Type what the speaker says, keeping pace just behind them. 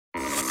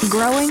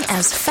growing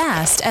as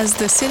fast as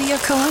the city of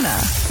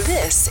Kelowna.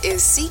 This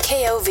is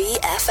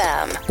CKOV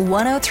FM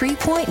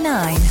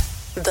 103.9.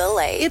 The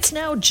Lake. It's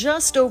now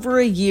just over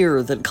a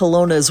year that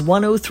Kelowna's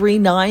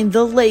 103.9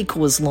 The Lake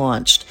was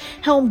launched.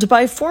 Helmed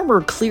by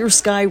former Clear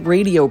Sky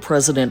Radio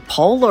president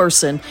Paul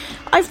Larson,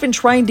 I've been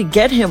trying to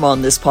get him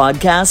on this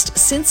podcast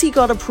since he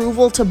got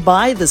approval to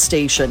buy the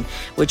station,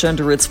 which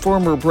under its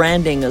former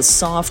branding as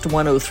Soft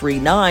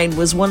 103.9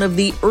 was one of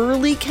the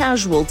early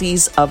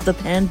casualties of the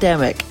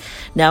pandemic.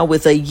 Now,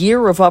 with a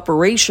year of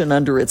operation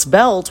under its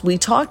belt, we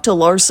talked to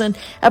Larson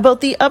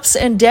about the ups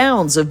and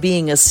downs of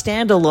being a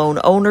standalone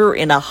owner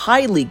in a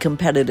highly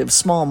competitive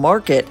small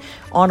market,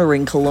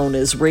 honoring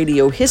Kelowna's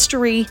radio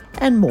history,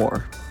 and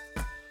more.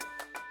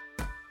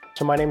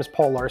 So my name is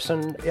Paul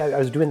Larson. I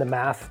was doing the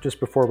math just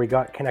before we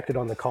got connected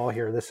on the call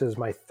here. This is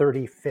my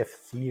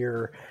 35th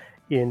year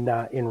in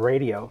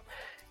radio.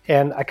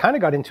 And I kind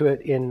of got into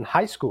it in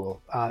high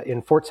school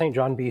in Fort St.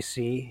 John,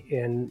 BC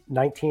in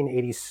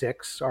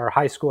 1986. Our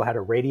high school had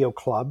a radio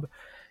club.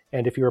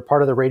 And if you were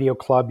part of the radio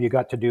club, you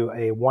got to do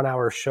a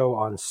 1-hour show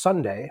on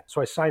Sunday. So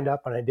I signed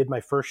up and I did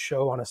my first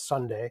show on a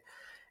Sunday.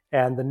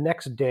 And the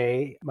next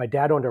day, my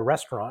dad owned a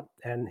restaurant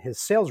and his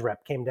sales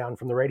rep came down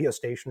from the radio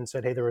station and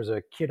said, "Hey, there was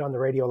a kid on the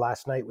radio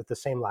last night with the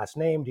same last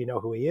name. Do you know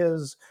who he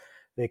is?"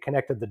 They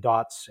connected the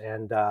dots,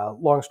 and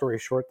long story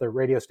short, the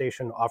radio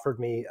station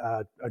offered me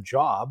a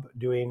job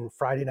doing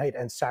Friday night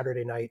and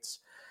Saturday nights,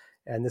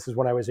 and this is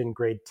when I was in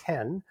grade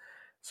 10.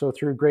 So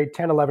through grade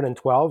 10, 11, and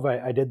 12,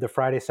 I did the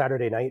Friday,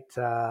 Saturday night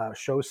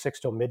show 6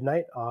 till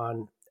midnight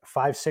on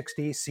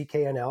 560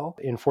 CKNL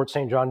in Fort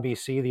St. John,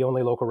 BC, the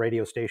only local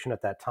radio station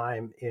at that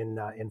time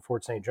in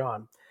Fort St.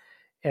 John.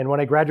 And when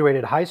I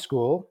graduated high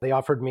school, they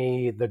offered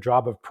me the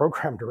job of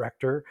program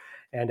director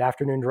and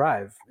afternoon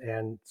drive.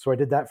 And so I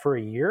did that for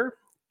a year.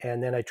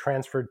 And then I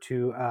transferred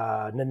to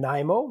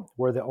Nanaimo,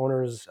 where the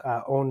owners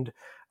owned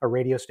a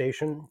radio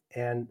station.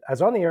 And I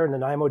was on the air in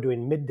Nanaimo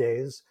doing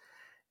middays.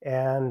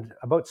 And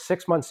about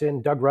 6 months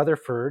in, Doug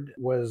Rutherford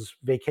was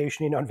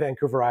vacationing on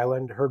Vancouver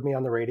Island, heard me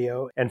on the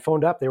radio, and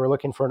phoned up. They were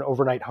looking for an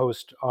overnight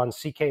host on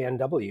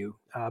CKNW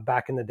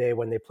back in the day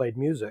when they played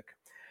music.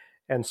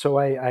 And so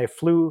I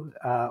flew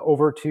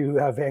over to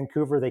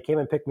Vancouver. They came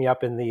and picked me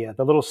up in the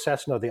little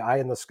Cessna, the Eye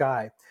in the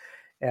Sky.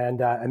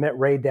 And I met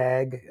Ray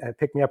Dagg,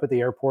 picked me up at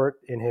the airport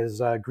in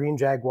his green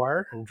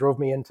Jaguar and drove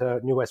me into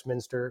New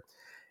Westminster.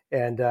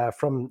 And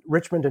from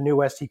Richmond to New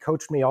West, he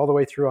coached me all the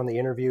way through on the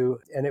interview.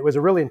 And it was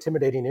a really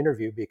intimidating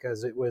interview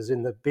because it was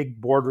in the big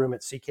boardroom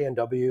at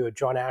CKNW.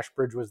 John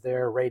Ashbridge was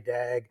there, Ray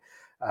Dagg,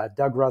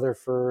 Doug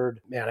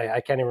Rutherford. Man, I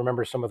can't even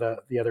remember some of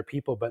the other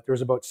people, but there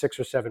was about 6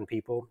 or 7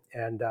 people.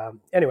 And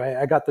anyway,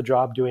 I got the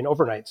job doing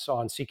overnights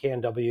on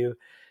CKNW.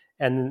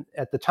 And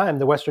at the time,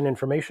 the Western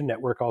Information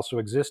Network also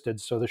existed.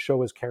 So the show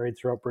was carried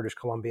throughout British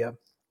Columbia.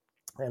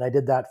 And I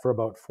did that for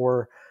about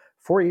four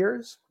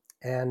years.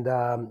 And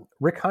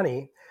Rick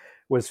Honey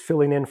was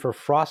filling in for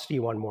Frosty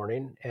one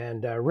morning.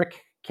 And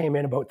Rick came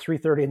in about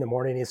 3:30 in the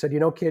morning. He said,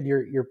 "You know, kid,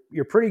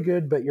 you're pretty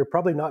good, but you're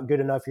probably not good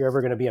enough. You're ever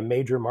going to be a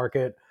major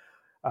market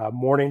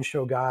morning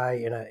show guy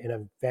in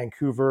a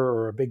Vancouver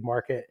or a big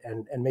market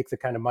and make the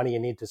kind of money you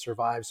need to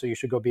survive. So you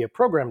should go be a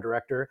program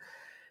director."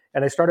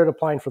 And I started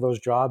applying for those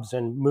jobs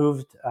and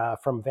moved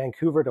from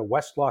Vancouver to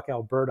Westlock,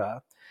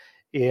 Alberta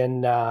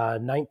in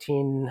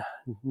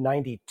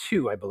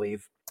 1992, I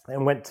believe,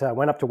 and went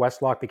up to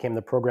Westlock, became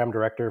the program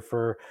director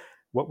for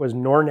what was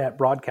Nornet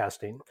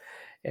Broadcasting.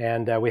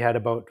 And we had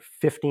about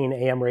 15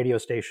 AM radio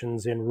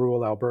stations in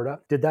rural Alberta.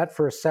 Did that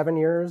for 7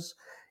 years,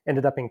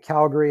 ended up in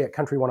Calgary at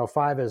Country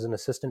 105 as an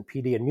assistant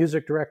PD and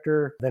music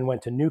director, then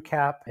went to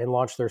NewCap and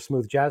launched their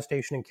smooth jazz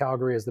station in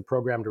Calgary as the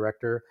program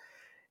director.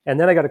 And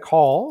then I got a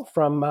call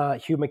from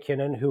Hugh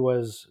McKinnon, who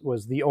was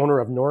the owner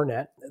of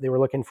Nornet. They were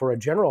looking for a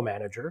general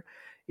manager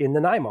in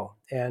Nanaimo.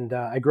 And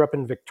I grew up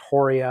in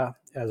Victoria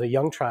as a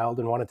young child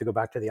and wanted to go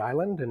back to the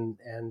island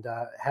and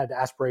had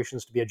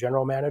aspirations to be a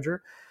general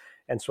manager.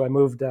 And so I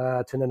moved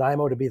to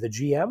Nanaimo to be the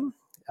GM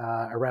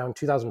around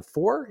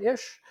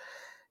 2004-ish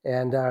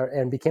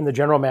and became the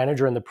general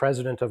manager and the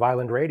president of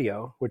Island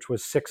Radio, which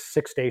was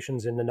six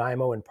stations in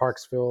Nanaimo and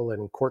Parksville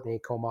and Courtenay,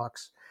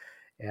 Comox.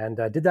 And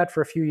did that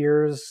for a few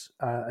years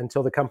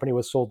until the company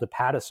was sold to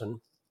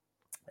Pattison.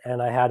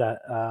 And I had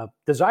a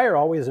desire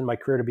always in my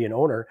career to be an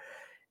owner.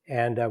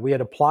 And we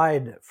had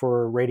applied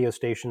for radio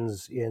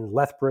stations in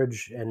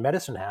Lethbridge and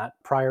Medicine Hat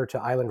prior to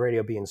Island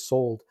Radio being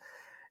sold.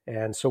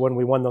 And so when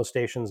we won those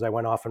stations, I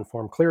went off and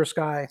formed Clear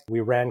Sky.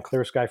 We ran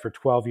Clear Sky for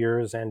 12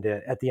 years. And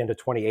at the end of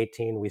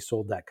 2018, we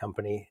sold that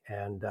company.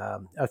 And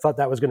I thought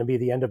that was going to be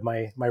the end of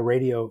my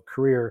radio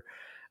career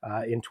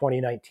in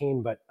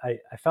 2019, but I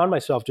found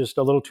myself just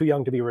a little too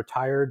young to be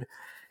retired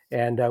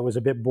and I was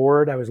a bit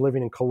bored. I was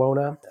living in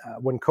Kelowna.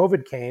 When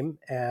COVID came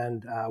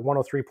and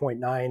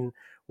 103.9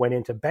 went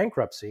into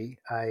bankruptcy,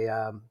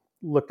 I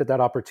looked at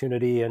that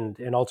opportunity and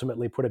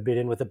ultimately put a bid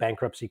in with the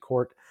bankruptcy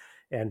court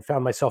and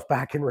found myself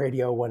back in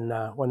radio when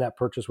that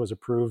purchase was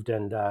approved.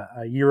 And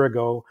a year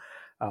ago,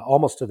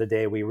 almost to the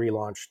day, we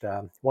relaunched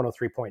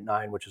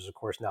 103.9, which is, of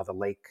course, now The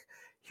Lake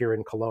here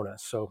in Kelowna.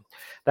 So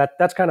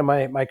that's kind of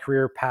my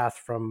career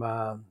path from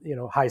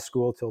high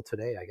school till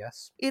today, I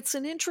guess. It's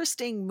an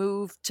interesting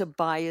move to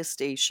buy a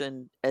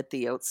station at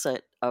the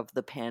outset of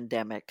the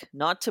pandemic,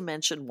 not to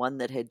mention one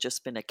that had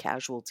just been a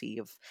casualty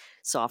of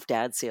soft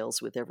ad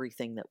sales with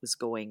everything that was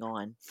going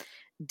on.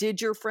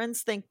 Did your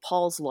friends think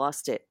Paul's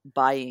lost it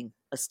buying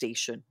a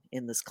station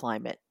in this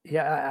climate?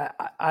 Yeah,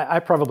 I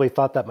probably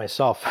thought that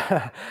myself.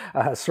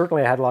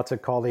 Certainly, I had lots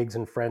of colleagues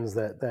and friends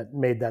that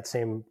made that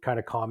same kind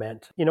of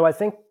comment. I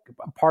think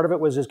part of it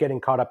was just getting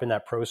caught up in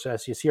that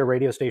process. You see a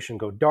radio station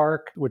go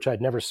dark, which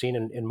I'd never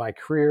seen in my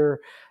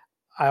career.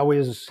 I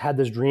always had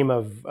this dream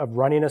of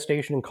running a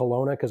station in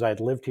Kelowna because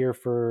I'd lived here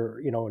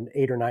for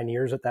 8 or 9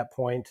 years at that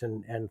point,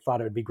 and thought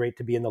it would be great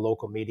to be in the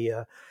local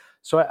media.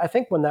 So I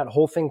think when that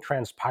whole thing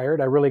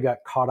transpired, I really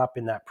got caught up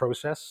in that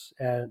process,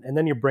 and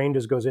then your brain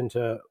just goes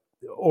into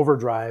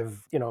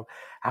overdrive.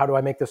 How do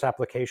I make this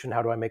application?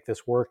 How do I make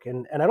this work?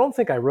 And I don't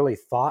think I really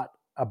thought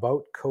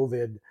about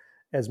COVID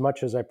as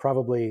much as I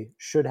probably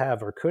should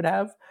have or could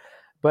have.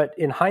 But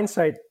in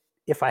hindsight,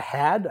 if I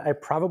had, I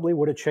probably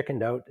would have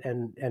chickened out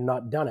and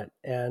not done it.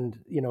 And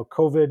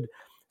COVID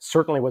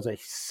certainly was a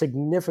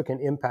significant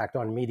impact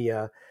on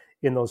media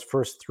in those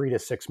first 3 to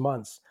 6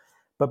 months.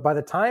 But by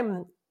the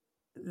time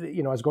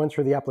I was going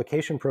through the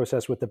application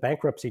process with the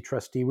bankruptcy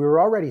trustee, we were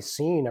already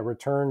seeing a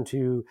return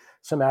to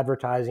some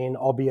advertising,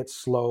 albeit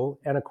slow.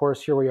 And of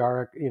course, here we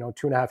are,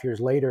 2.5 years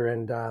later,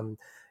 and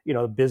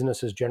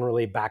business is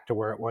generally back to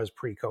where it was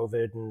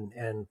pre-COVID,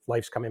 and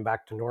life's coming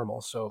back to normal.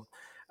 So,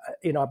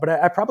 but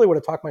I probably would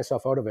have talked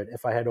myself out of it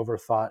if I had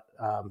overthought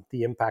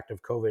the impact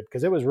of COVID,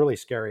 because it was really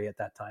scary at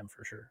that time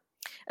for sure.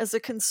 As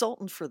a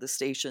consultant for the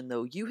station,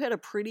 though, you had a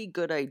pretty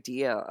good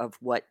idea of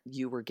what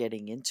you were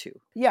getting into.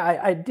 Yeah,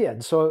 I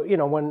did. So,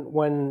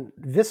 when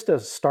Vista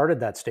started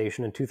that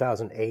station in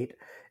 2008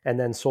 and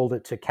then sold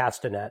it to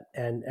Castanet,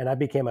 and I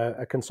became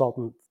a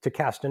consultant to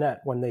Castanet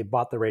when they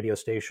bought the radio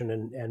station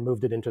and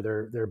moved it into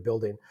their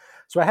building.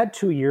 So I had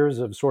 2 years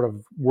of sort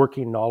of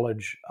working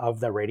knowledge of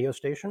the radio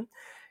station.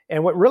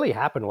 And what really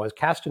happened was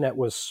Castanet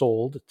was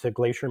sold to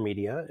Glacier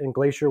Media, and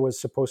Glacier was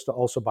supposed to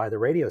also buy the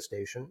radio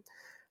station.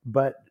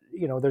 But,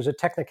 there's a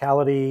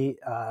technicality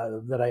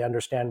that I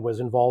understand was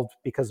involved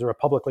because they're a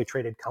publicly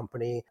traded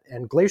company,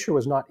 and Glacier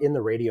was not in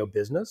the radio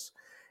business.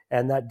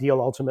 And that deal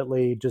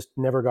ultimately just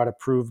never got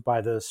approved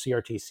by the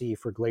CRTC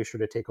for Glacier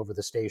to take over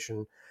the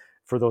station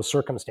for those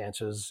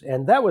circumstances.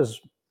 And that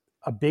was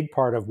a big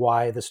part of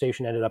why the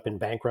station ended up in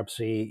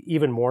bankruptcy,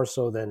 even more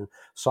so than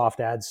soft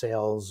ad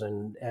sales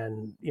and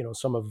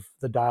some of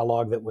the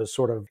dialogue that was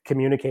sort of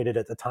communicated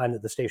at the time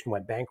that the station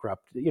went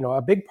bankrupt.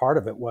 A big part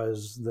of it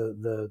was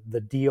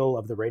the deal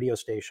of the radio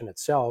station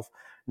itself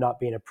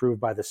not being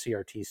approved by the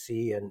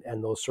CRTC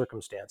and those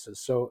circumstances.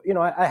 So,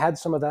 I had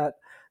some of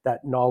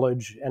that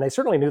knowledge, and I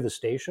certainly knew the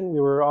station. We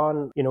were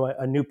on,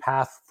 a new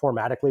path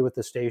formatically with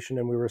the station,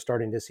 and we were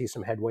starting to see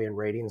some headway in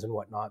ratings and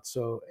whatnot.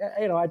 So,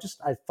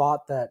 I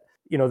thought that,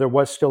 there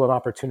was still an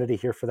opportunity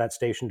here for that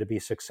station to be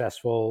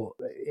successful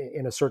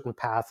in a certain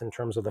path in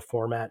terms of the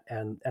format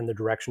and the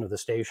direction of the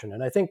station.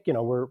 And I think,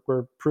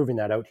 we're proving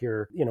that out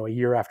here, a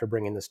year after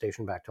bringing the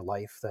station back to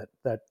life,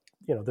 that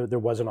there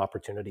was an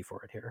opportunity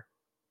for it here.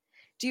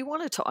 Do you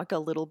want to talk a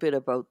little bit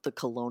about the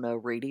Kelowna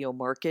radio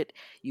market?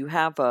 You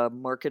have a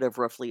market of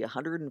roughly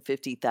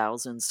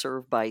 150,000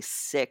 served by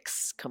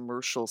 6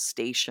 commercial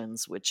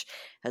stations, which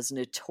has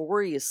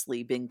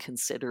notoriously been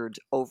considered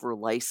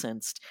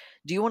over-licensed.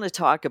 Do you want to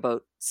talk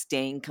about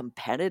staying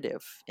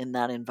competitive in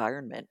that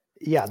environment?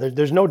 Yeah,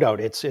 there's no doubt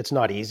it's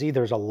not easy.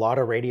 There's a lot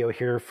of radio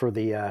here for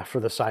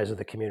the size of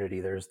the community.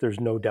 There's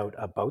no doubt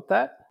about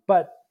that.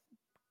 But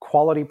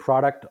quality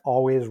product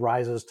always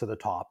rises to the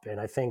top.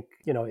 And I think,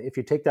 if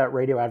you take that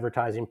radio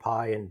advertising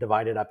pie and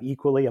divide it up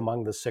equally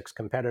among the 6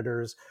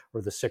 competitors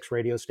or the 6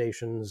 radio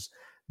stations,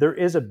 there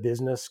is a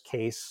business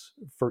case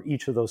for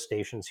each of those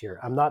stations here.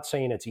 I'm not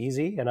saying it's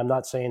easy, and I'm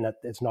not saying that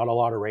it's not a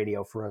lot of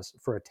radio for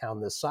a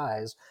town this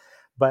size,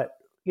 but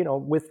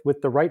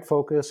with the right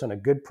focus and a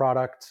good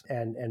product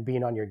and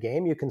being on your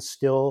game, you can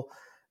still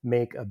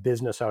make a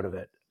business out of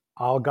it.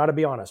 I'll got to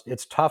be honest,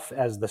 it's tough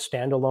as the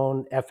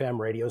standalone FM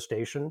radio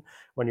station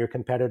when your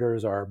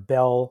competitors are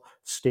Bell,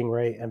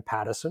 Stingray, and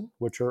Pattison,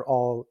 which are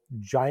all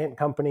giant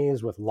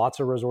companies with lots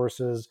of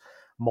resources,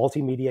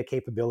 multimedia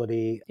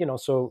capability.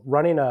 So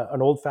running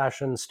an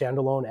old-fashioned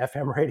standalone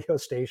FM radio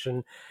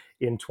station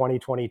in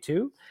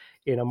 2022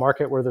 in a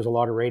market where there's a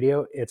lot of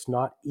radio, it's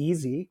not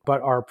easy,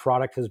 but our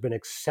product has been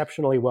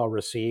exceptionally well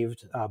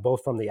received,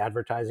 both from the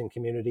advertising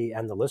community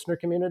and the listener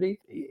community.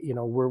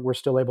 We're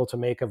still able to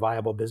make a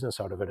viable business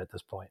out of it at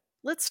this point.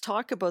 Let's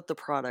talk about the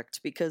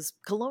product, because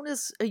Kelowna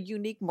is a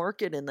unique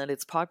market in that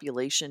its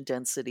population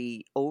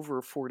density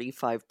over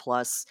 45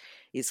 plus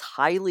is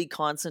highly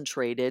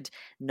concentrated,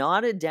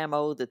 not a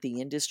demo that the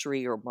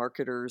industry or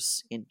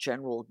marketers in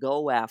general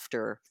go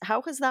after.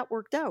 How has that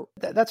worked out?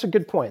 That's a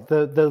good point.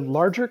 The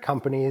larger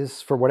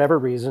companies, for whatever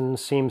reason,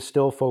 seem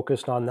still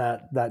focused on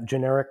that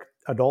generic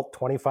adult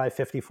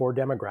 25-54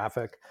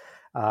 demographic.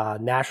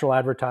 National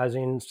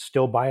advertising,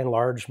 still by and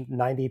large,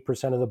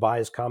 90% of the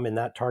buys come in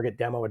that target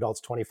demo,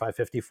 adults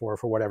 25-54, for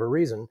whatever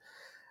reason.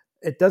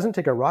 It doesn't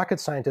take a rocket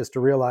scientist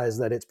to realize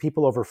that it's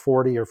people over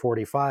 40 or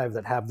 45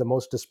 that have the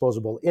most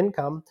disposable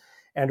income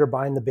and are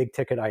buying the big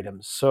ticket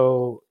items.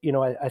 So,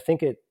 I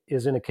think it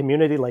is in a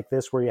community like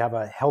this where you have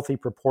a healthy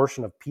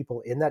proportion of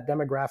people in that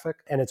demographic,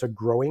 and it's a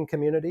growing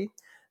community,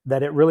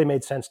 that it really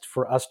made sense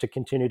for us to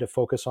continue to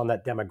focus on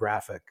that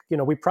demographic.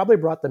 We probably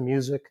brought the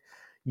music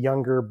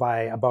younger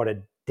by about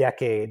a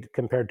decade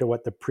compared to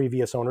what the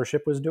previous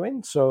ownership was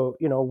doing. So,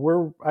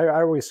 I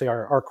always say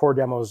our core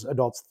demos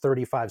adults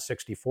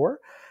 35-64,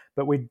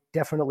 but we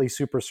definitely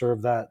super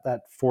serve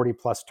that 40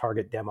 plus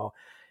target demo.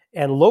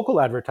 And local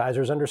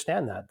advertisers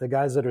understand that. The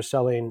guys that are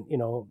selling,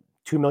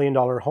 $2 million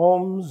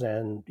homes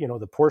and,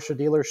 the Porsche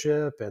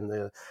dealership and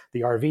the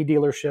RV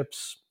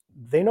dealerships,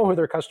 they know who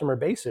their customer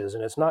base is.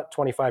 And it's not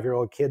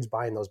 25-year-old kids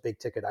buying those big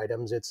ticket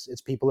items.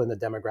 It's people in the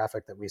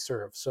demographic that we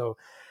serve. So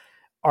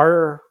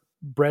our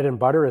bread and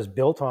butter is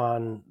built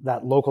on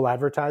that local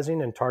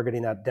advertising and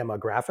targeting that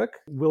demographic.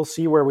 We'll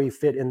see where we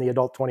fit in the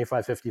adult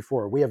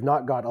 25-54. We have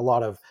not got a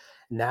lot of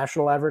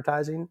national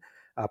advertising,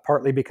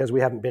 partly because we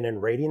haven't been in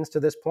ratings to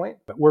this point,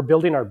 but we're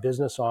building our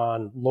business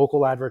on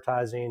local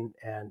advertising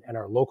and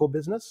our local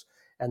business,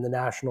 and the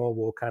national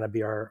will kind of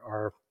be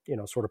our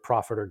sort of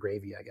profit or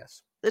gravy, I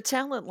guess. The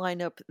talent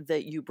lineup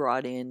that you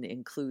brought in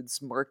includes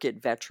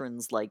market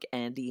veterans like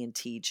Andy and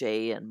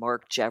TJ and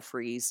Mark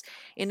Jeffries.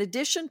 In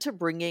addition to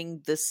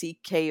bringing the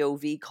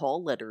CKOV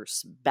call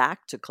letters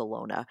back to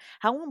Kelowna,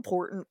 how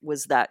important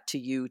was that to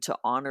you to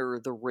honor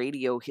the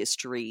radio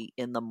history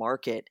in the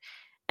market?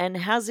 And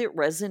has it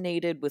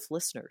resonated with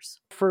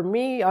listeners? For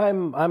me,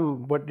 I'm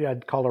what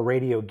I'd call a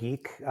radio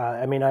geek.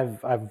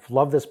 I've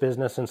loved this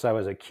business since I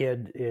was a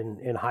kid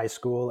in high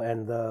school,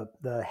 and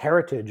the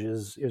heritage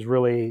is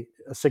really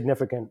a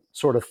significant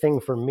sort of thing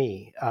for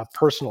me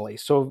personally.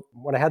 So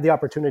when I had the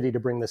opportunity to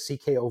bring the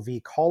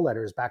CKOV call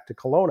letters back to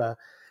Kelowna,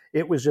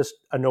 it was just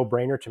a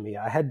no-brainer to me.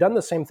 I had done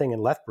the same thing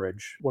in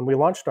Lethbridge when we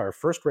launched our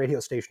first radio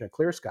station at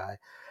Clear Sky.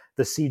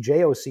 The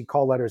CJOC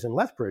call letters in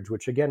Lethbridge,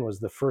 which again was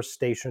the first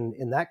station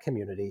in that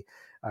community,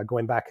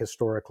 going back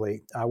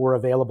historically, were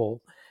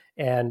available.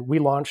 And we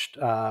launched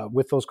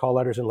with those call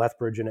letters in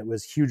Lethbridge, and it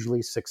was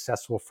hugely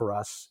successful for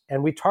us.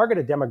 And we target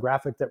a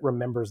demographic that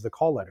remembers the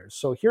call letters.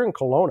 So here in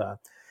Kelowna,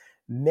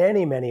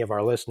 many of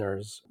our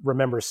listeners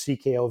remember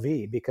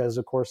CKOV because,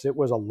 of course, it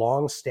was a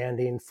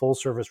long-standing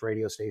full-service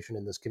radio station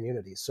in this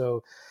community.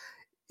 So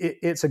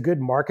it's a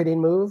good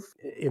marketing move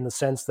in the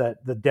sense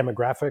that the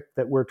demographic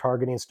that we're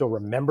targeting still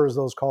remembers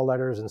those call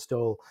letters and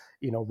still,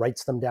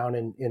 writes them down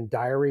in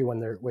diary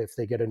if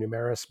they get a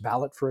numerous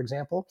ballot, for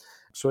example.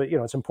 So,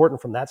 it's important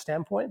from that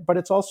standpoint, but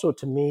it's also,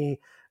 to me,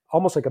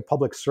 almost like a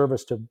public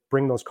service to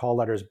bring those call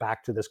letters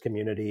back to this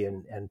community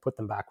and put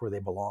them back where they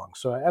belong.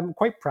 So I'm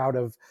quite proud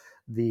of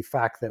the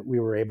fact that we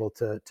were able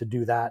to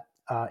do that.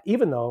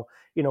 Even though,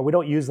 we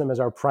don't use them as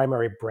our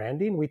primary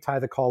branding, we tie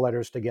the call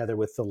letters together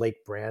with the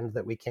Lake brand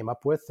that we came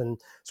up with. And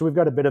so we've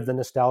got a bit of the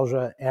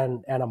nostalgia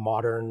and a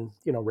modern,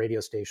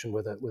 radio station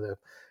with a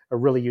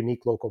really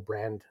unique local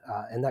brand.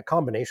 And that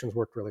combination's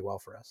worked really well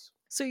for us.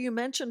 So you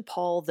mentioned,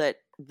 Paul, that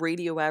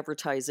radio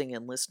advertising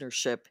and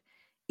listenership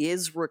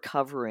is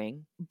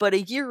recovering, but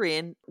a year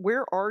in,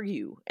 where are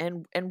you?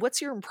 And what's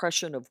your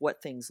impression of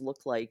what things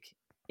look like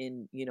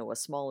in, a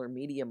smaller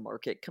medium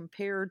market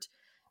compared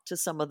to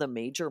some of the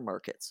major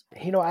markets?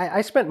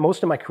 I spent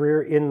most of my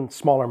career in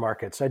smaller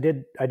markets. I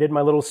did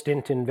my little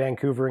stint in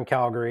Vancouver and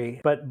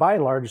Calgary, but by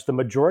and large, the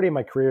majority of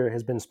my career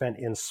has been spent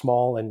in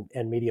small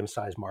and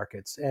medium-sized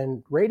markets.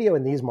 And radio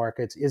in these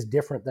markets is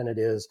different than it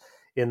is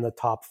in the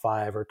top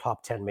 5 or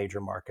top 10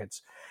 major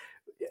markets.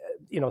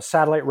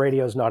 Satellite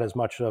radio is not as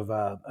much of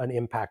an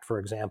impact, for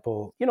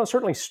example.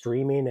 Certainly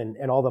streaming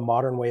and all the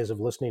modern ways of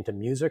listening to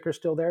music are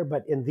still there.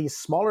 But in these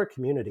smaller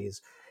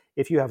communities,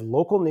 if you have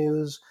local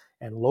news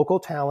and local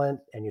talent,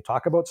 and you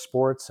talk about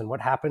sports and what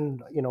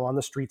happened, on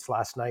the streets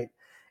last night,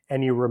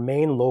 and you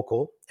remain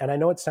local. And I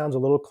know it sounds a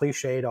little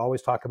cliche to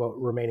always talk about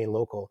remaining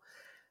local,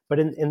 but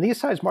in these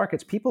size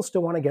markets, people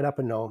still want to get up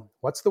and know,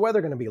 what's the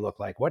weather going to look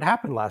like? What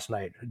happened last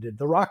night? Did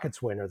the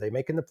Rockets win? Are they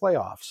making the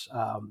playoffs?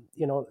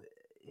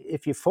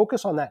 If you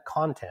focus on that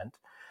content,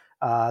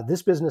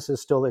 this business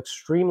is still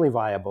extremely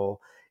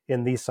viable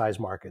in these size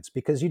markets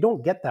because you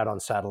don't get that on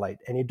satellite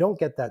and you don't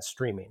get that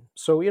streaming.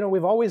 So,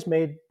 we've always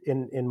made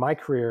in my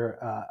career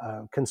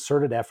a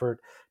concerted effort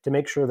to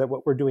make sure that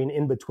what we're doing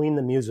in between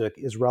the music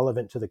is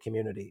relevant to the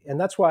community. And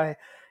that's why,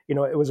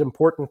 it was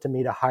important to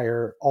me to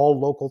hire all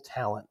local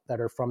talent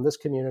that are from this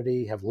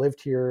community, have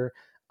lived here,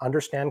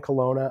 understand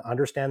Kelowna,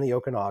 understand the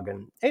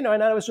Okanagan. And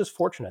I was just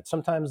fortunate.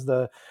 Sometimes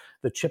the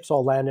the chips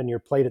all land on your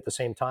plate at the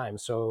same time.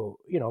 So,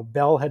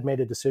 Bell had made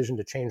a decision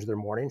to change their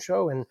morning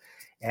show, and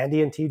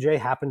Andy and TJ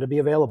happened to be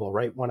available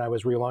right when I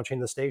was relaunching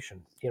the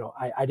station.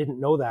 I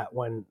didn't know that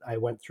when I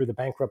went through the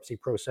bankruptcy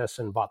process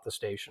and bought the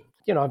station.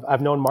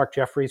 I've known Mark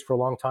Jeffries for a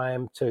long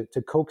time. To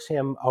coax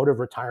him out of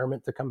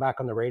retirement to come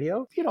back on the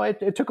radio,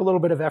 it took a little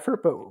bit of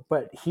effort,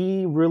 but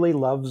he really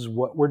loves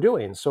what we're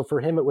doing. So for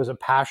him, it was a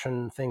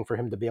passion thing for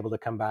him to be able to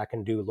come back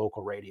and do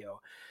local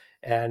radio.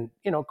 And,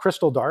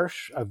 Crystal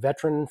Darsh, a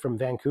veteran from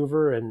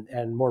Vancouver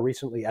and more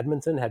recently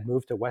Edmonton, had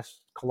moved to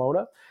West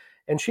Kelowna,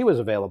 and she was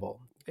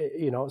available.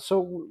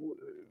 So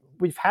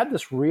we've had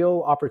this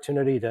real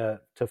opportunity to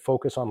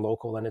focus on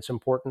local, and it's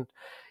important.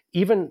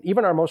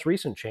 Even our most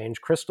recent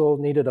change, Crystal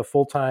needed a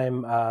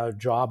full-time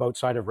job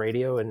outside of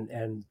radio,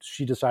 and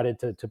she decided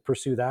to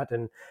pursue that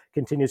and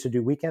continues to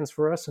do weekends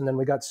for us. And then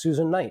we got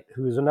Susan Knight,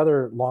 who's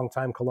another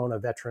longtime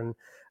Kelowna veteran,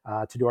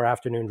 to do our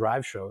afternoon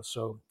drive show.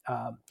 So,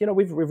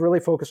 we've really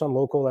focused on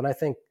local, and I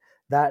think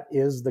that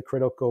is the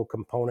critical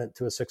component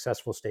to a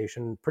successful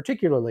station,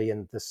 particularly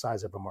in this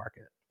size of a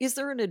market. Is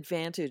there an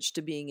advantage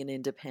to being an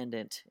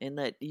independent in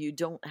that you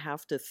don't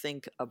have to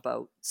think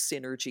about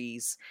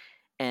synergies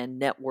and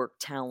network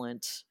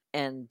talent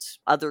and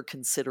other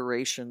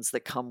considerations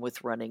that come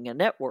with running a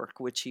network,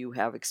 which you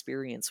have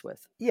experience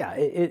with? Yeah,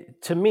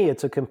 to me,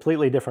 it's a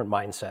completely different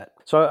mindset.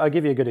 So I'll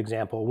give you a good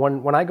example.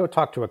 When I go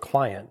talk to a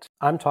client,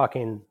 I'm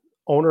talking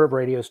owner of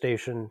radio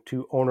station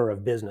to owner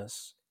of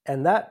business.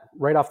 And that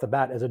right off the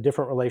bat is a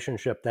different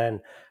relationship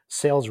than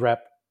sales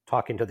rep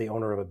talking to the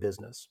owner of a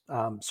business.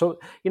 So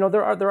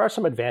there are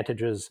some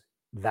advantages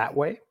that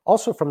way.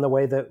 Also from the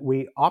way that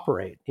we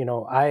operate.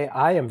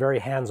 I am very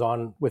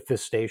hands-on with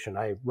this station.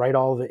 I write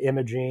all the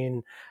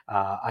imaging.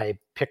 I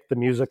pick the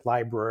music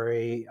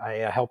library.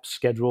 I help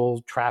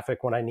schedule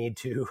traffic when I need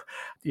to.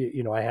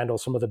 I handle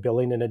some of the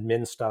billing and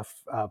admin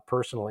stuff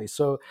personally.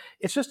 So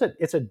it's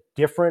a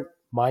different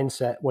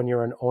mindset when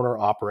you're an owner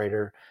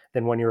operator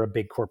than when you're a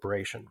big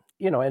corporation.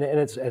 And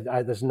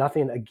there's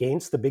nothing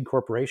against the big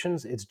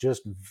corporations. It's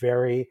just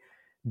very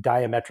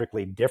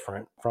diametrically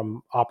different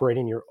from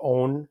operating your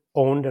own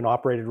owned and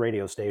operated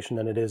radio station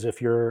than it is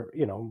if you're,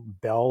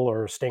 Bell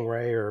or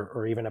Stingray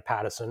or even a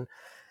Pattison.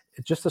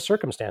 It's just the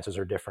circumstances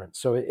are different.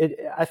 So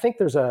I think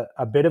there's a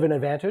bit of an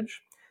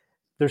advantage.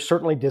 There's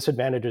certainly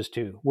disadvantages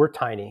too. We're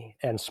tiny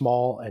and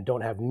small and don't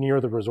have near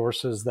the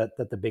resources that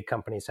the big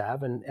companies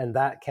have. And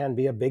that can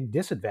be a big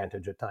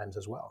disadvantage at times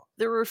as well.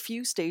 There are a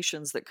few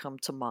stations that come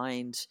to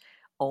mind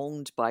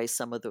owned by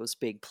some of those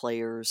big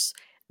players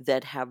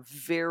that have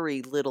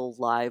very little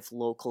live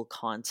local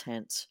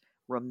content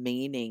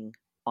remaining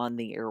on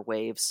the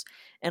airwaves.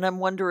 And I'm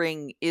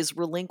wondering, is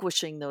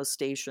relinquishing those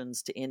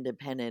stations to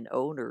independent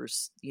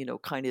owners,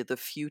 kind of the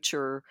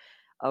future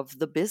of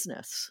the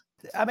business?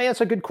 I mean,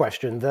 it's a good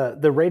question.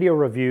 The radio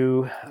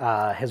review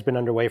has been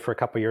underway for a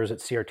couple of years at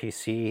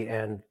CRTC,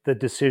 and the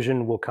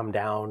decision will come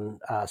down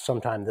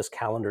sometime this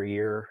calendar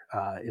year,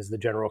 is the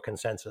general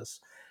consensus.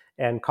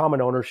 And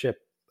common ownership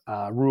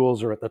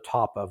rules are at the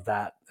top of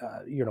that,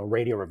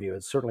 radio review.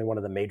 It's certainly one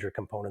of the major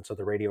components of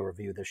the radio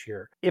review this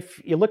year. If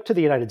you look to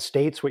the United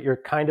States, what you're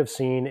kind of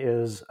seeing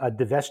is a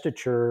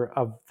divestiture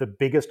of the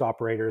biggest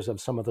operators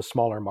of some of the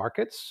smaller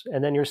markets.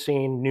 And then you're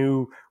seeing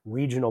new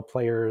regional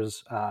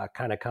players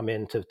kind of come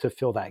in to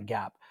fill that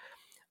gap.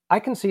 I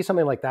can see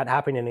something like that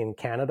happening in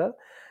Canada,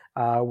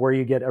 where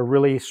you get a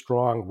really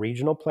strong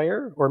regional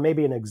player, or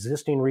maybe an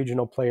existing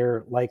regional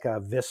player like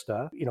a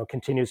Vista,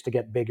 continues to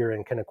get bigger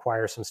and can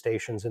acquire some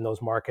stations in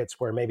those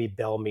markets where maybe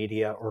Bell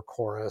Media or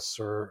Chorus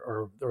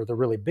or the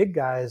really big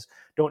guys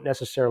don't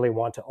necessarily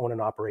want to own and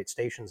operate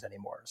stations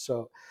anymore.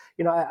 So,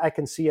 I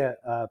can see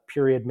a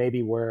period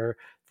maybe where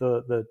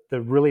the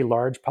really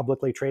large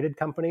publicly traded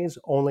companies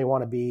only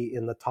want to be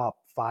in the top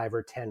 5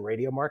 or 10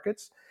 radio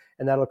markets.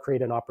 And that'll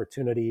create an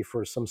opportunity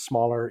for some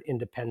smaller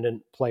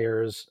independent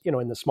players,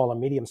 in the small and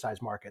medium-sized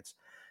markets.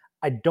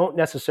 I don't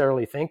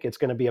necessarily think it's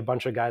going to be a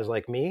bunch of guys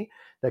like me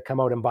that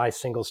come out and buy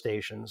single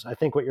stations. I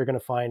think what you're going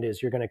to find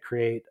is you're going to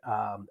create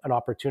an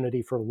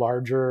opportunity for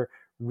larger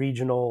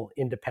regional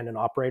independent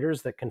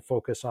operators that can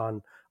focus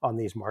on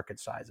these market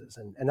sizes.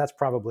 And that's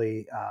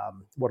probably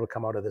what will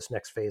come out of this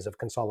next phase of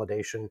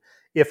consolidation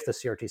if the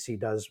CRTC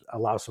does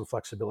allow some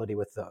flexibility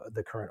with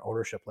the current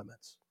ownership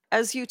limits.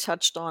 As you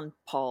touched on,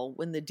 Paul,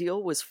 when the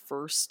deal was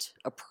first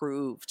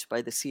approved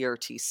by the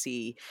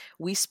CRTC,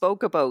 we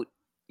spoke about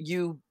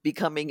you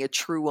becoming a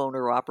true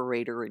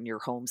owner-operator in your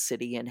home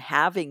city and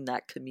having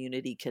that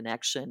community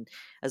connection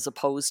as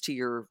opposed to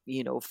your,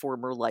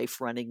 former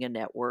life running a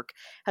network.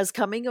 Has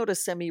coming out of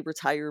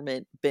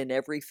semi-retirement been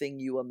everything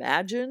you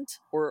imagined,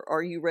 or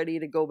are you ready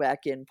to go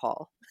back in,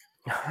 Paul?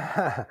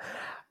 I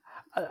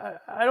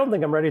don't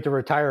think I'm ready to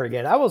retire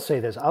again. I will say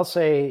this. I'll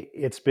say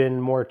it's been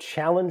more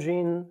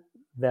challenging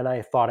than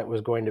I thought it was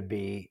going to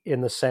be,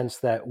 in the sense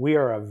that we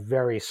are a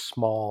very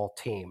small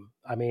team.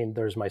 I mean,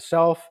 there's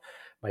myself,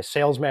 my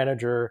sales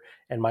manager,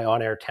 and my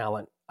on-air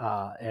talent.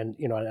 And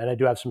I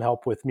do have some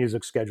help with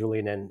music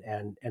scheduling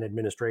and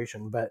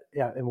administration, but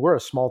yeah, and we're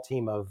a small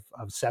team of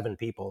 7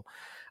 people.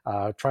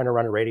 trying to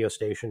run a radio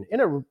station in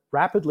a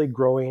rapidly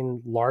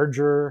growing,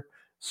 larger,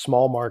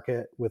 small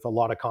market with a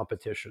lot of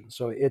competition.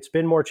 So it's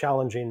been more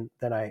challenging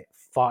than I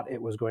thought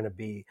it was going to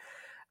be.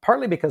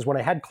 Partly because when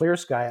I had Clear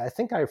Sky, I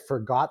think I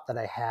forgot that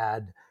I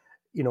had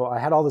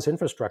all this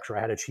infrastructure. I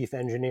had a chief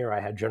engineer,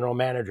 I had general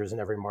managers in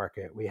every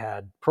market. We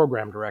had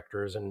program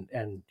directors and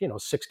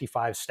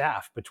 65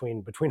 staff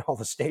between all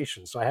the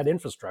stations. So I had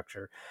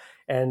infrastructure.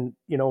 And,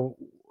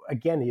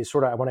 again,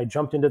 when I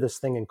jumped into this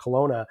thing in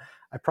Kelowna,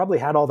 I probably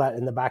had all that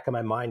in the back of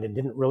my mind and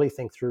didn't really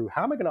think through,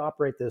 how am I going to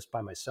operate this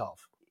by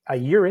myself? A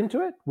year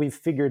into it, we've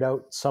figured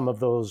out some of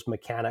those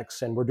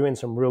mechanics, and we're doing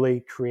some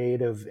really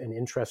creative and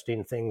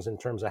interesting things in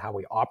terms of how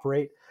we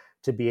operate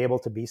to be able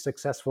to be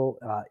successful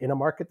in a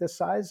market this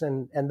size.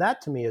 And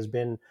that to me has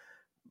been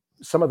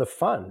some of the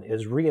fun,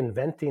 is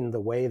reinventing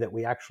the way that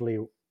we actually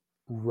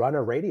run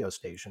a radio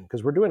station,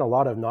 because we're doing a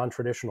lot of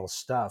non-traditional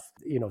stuff,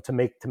 to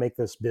make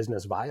this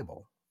business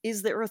viable.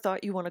 Is there a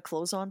thought you want to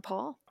close on,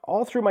 Paul?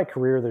 All through my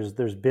career,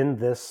 there's been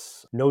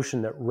this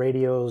notion that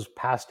radio's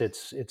past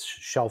its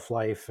shelf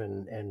life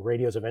and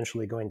radio's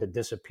eventually going to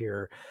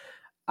disappear.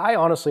 I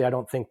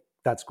don't think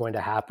that's going to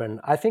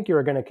happen. I think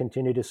you're going to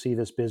continue to see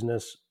this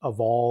business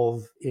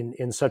evolve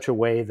in such a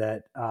way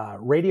that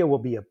radio will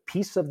be a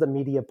piece of the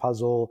media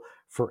puzzle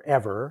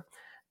forever.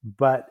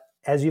 But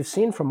as you've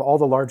seen from all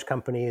the large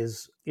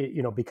companies,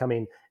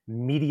 becoming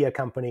media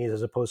companies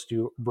as opposed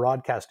to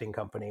broadcasting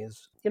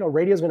companies,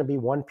 radio is going to be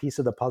one piece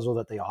of the puzzle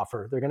that they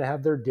offer. They're going to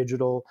have their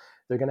digital,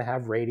 they're going to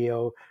have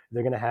radio,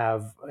 they're going to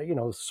have,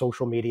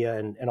 social media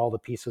and all the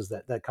pieces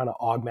that kind of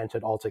augment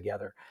it all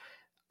together.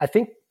 I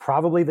think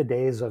probably the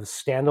days of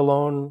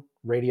standalone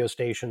radio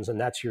stations, and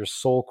that's your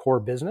sole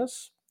core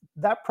business,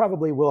 that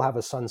probably will have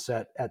a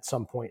sunset at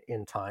some point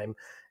in time.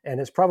 And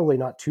it's probably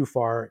not too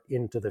far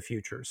into the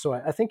future. So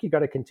I think you got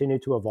to continue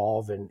to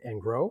evolve and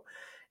grow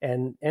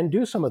and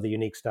do some of the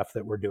unique stuff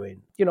that we're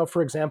doing.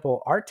 For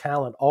example, our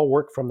talent all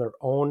work from their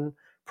own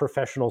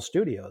professional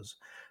studios.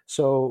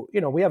 So,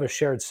 we have a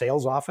shared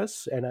sales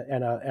office and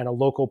a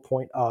local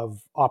point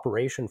of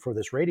operation for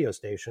this radio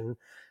station,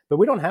 but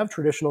we don't have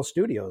traditional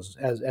studios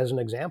as an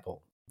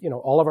example.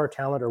 All of our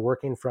talent are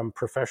working from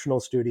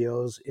professional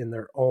studios in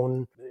their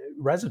own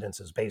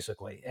residences,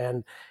 basically.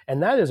 And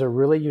that is a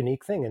really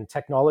unique thing. And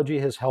technology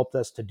has helped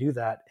us to do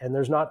that. And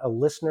there's not a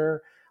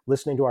listener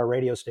listening to our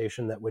radio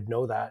station that would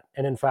know that.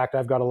 And in fact,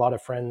 I've got a lot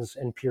of friends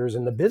and peers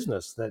in the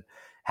business that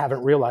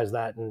haven't realized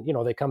that. And,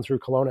 they come through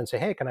Kelowna and say,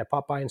 hey, can I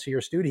pop by and see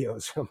your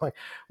studios? I'm like,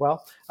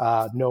 well,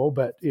 no,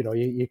 but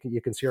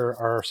you can see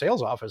our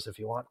sales office if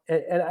you want.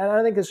 And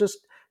I think it's just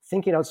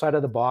thinking outside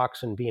of the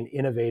box and being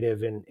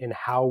innovative in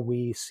how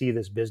we see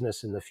this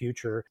business in the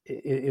future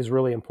is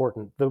really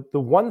important. The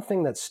one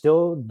thing that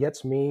still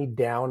gets me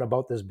down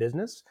about this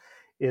business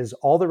is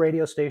all the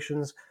radio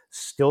stations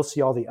still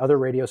see all the other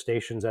radio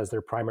stations as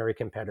their primary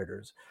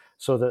competitors.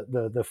 So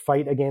the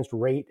fight against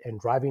rate and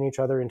driving each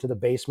other into the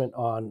basement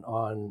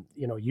on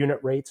unit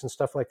rates and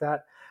stuff like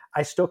that,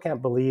 I still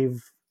can't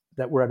believe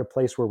that we're at a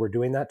place where we're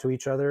doing that to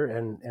each other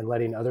and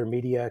letting other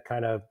media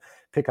kind of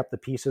pick up the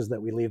pieces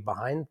that we leave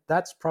behind.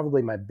 That's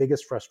probably my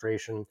biggest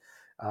frustration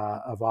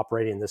of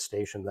operating this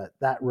station,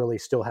 that really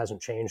still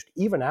hasn't changed,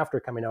 even after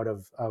coming out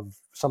of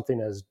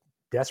something as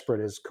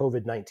desperate as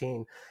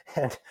COVID-19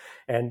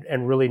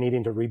 and really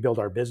needing to rebuild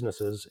our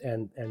businesses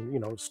and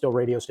still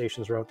radio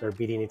stations are out there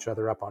beating each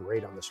other up on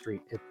rate on the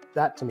street.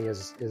 That to me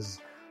is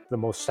the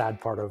most sad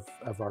part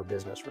of our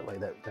business, really,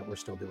 that we're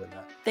still doing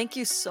that. Thank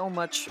you so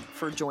much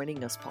for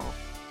joining us, Paul.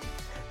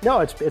 No,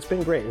 it's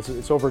been great.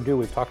 It's overdue.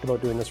 We've talked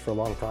about doing this for a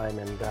long time,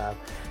 and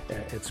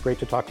it's great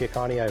to talk to you,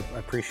 Connie. I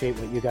appreciate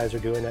what you guys are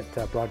doing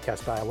at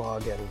Broadcast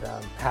Dialogue,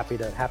 and happy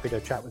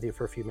to chat with you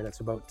for a few minutes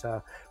about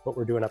what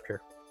we're doing up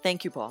here.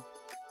 Thank you, Paul.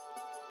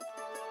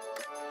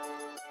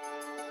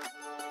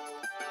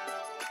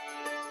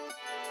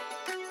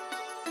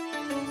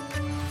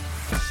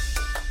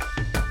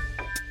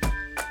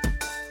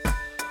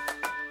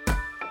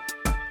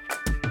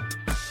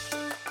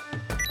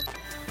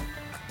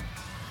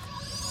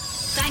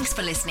 Thanks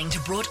for listening to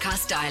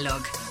Broadcast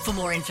Dialogue. For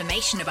more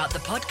information about the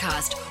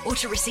podcast or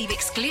to receive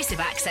exclusive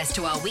access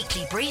to our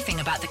weekly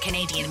briefing about the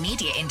Canadian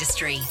media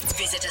industry,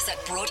 visit us at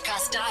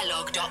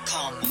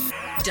broadcastdialogue.com.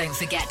 Don't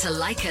forget to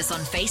like us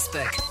on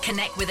Facebook,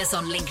 connect with us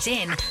on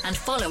LinkedIn, and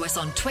follow us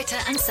on Twitter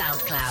and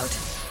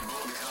SoundCloud.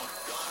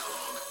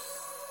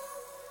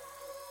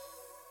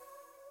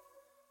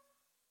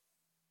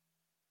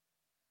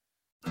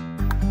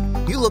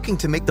 Looking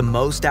to make the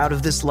most out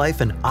of this life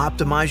and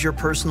optimize your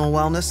personal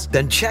wellness?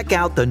 Then check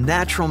out the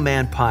Natural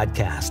Man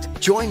Podcast.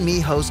 Join me,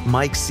 host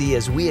Mike C.,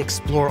 as we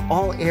explore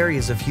all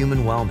areas of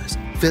human wellness,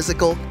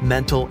 physical,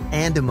 mental,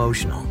 and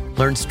emotional.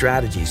 Learn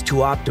strategies to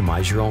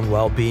optimize your own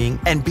well-being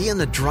and be in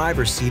the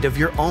driver's seat of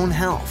your own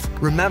health.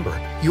 Remember,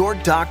 your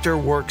doctor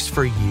works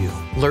for you.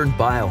 Learn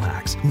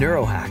biohacks,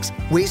 neurohacks,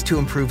 ways to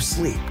improve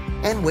sleep,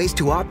 and ways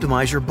to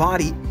optimize your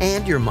body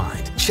and your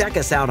mind. Check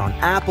us out on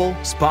Apple,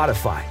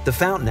 Spotify, the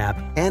Fountain app,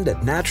 and at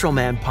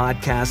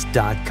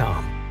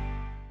naturalmanpodcast.com.